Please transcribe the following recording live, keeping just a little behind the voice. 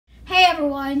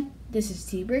everyone, this is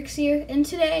T-Bricks here, and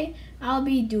today I'll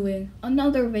be doing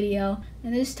another video,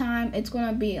 and this time it's going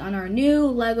to be on our new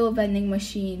Lego vending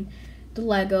machine, the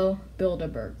Lego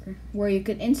Build-A-Burger, where you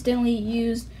could instantly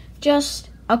use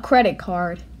just a credit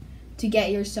card to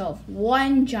get yourself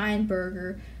one giant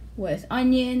burger with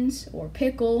onions or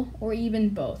pickle or even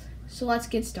both. So let's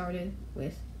get started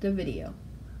with the video.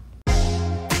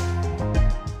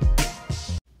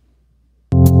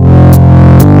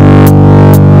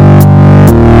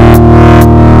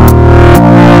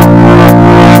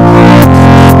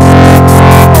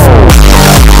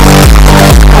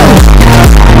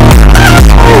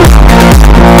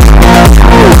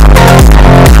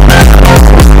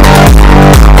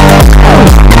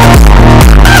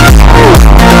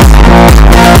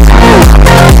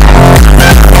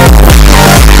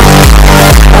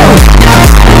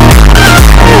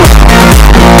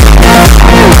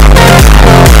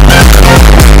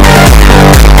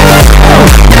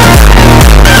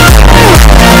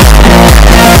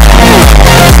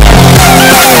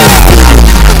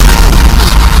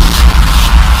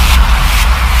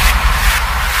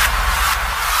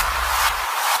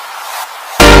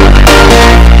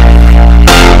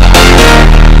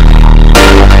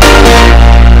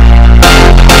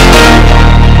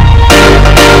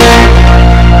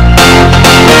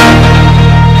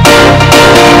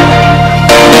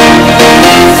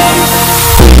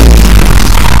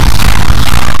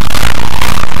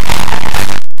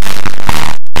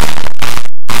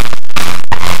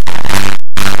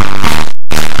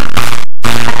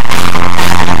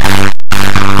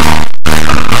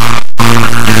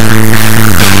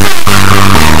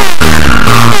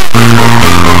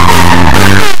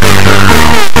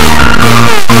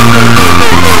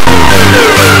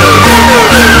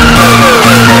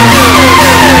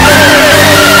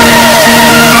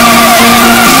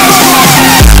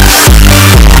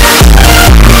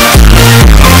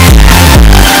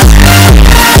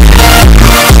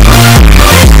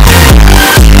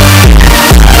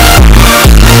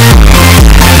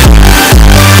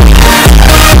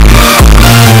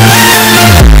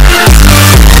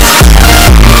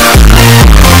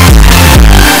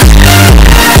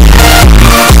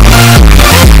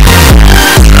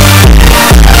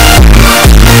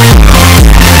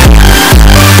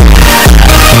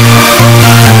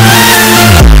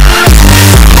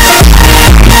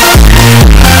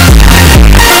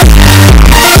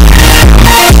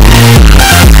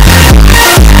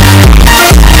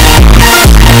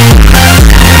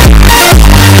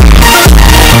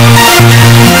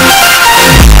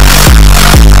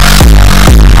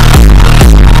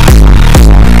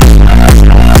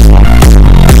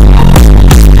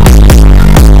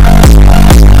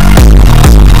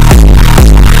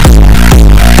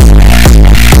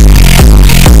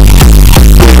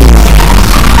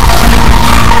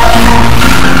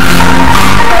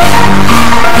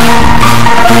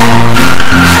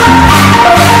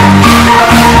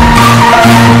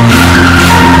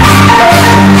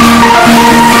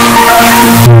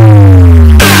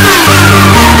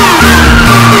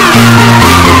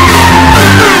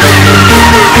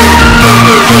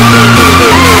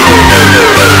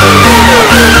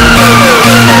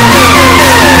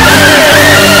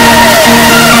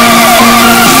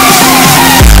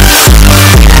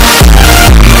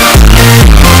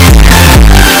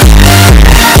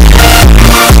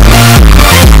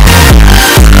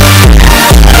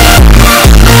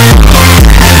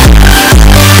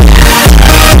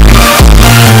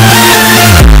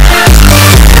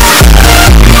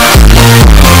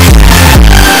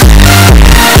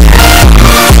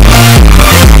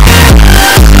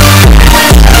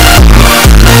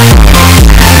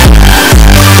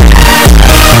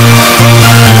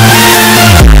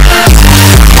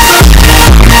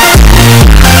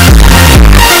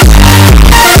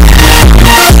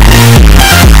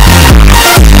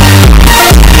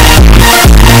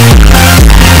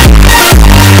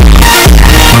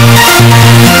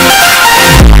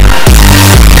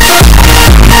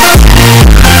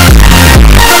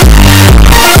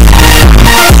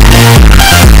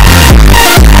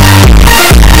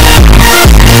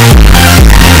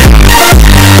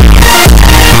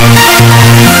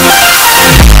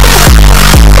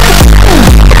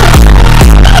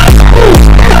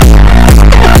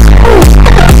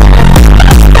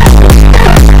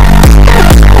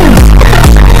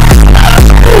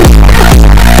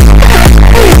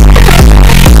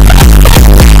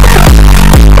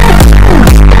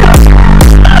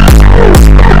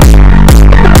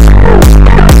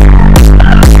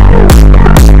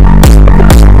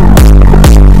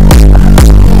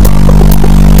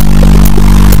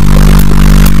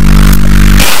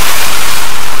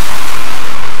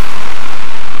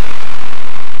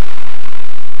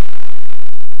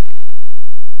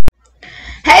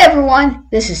 everyone,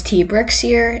 this is T-Bricks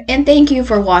here, and thank you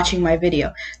for watching my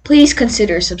video. Please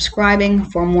consider subscribing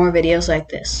for more videos like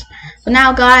this. But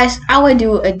now guys, I would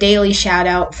do a daily shout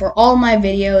out for all my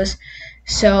videos,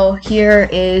 so here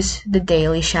is the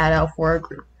daily shout out for a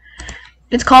group.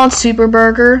 It's called Super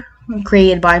Burger,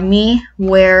 created by me,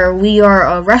 where we are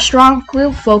a restaurant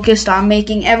group focused on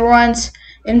making everyone's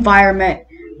environment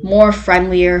more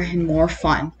friendlier and more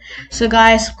fun. So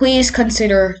guys, please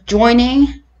consider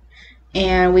joining,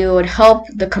 and we would help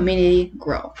the community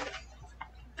grow.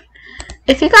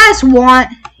 If you guys want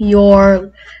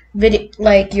your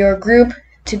your group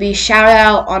to be shouted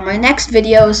out on my next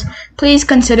videos, please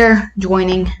consider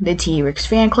joining the T-Bricks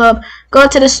fan club. Go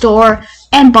to the store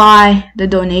and buy the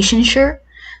donation shirt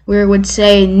where it would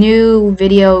say new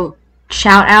video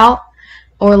shout out,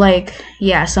 or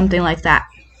something like that.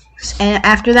 And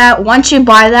after that, once you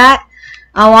buy that,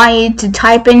 I want you to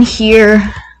type in here,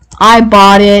 I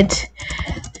bought it,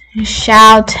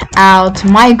 shout out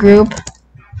my group,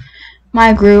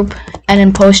 and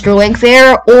then post your link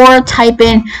there, or type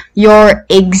in your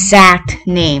exact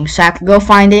name so I could go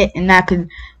find it and I could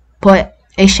put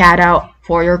a shout out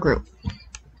for your group.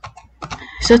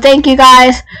 So thank you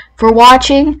guys for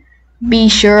watching. Be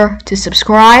sure to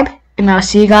subscribe, and I'll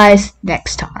see you guys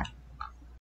next time.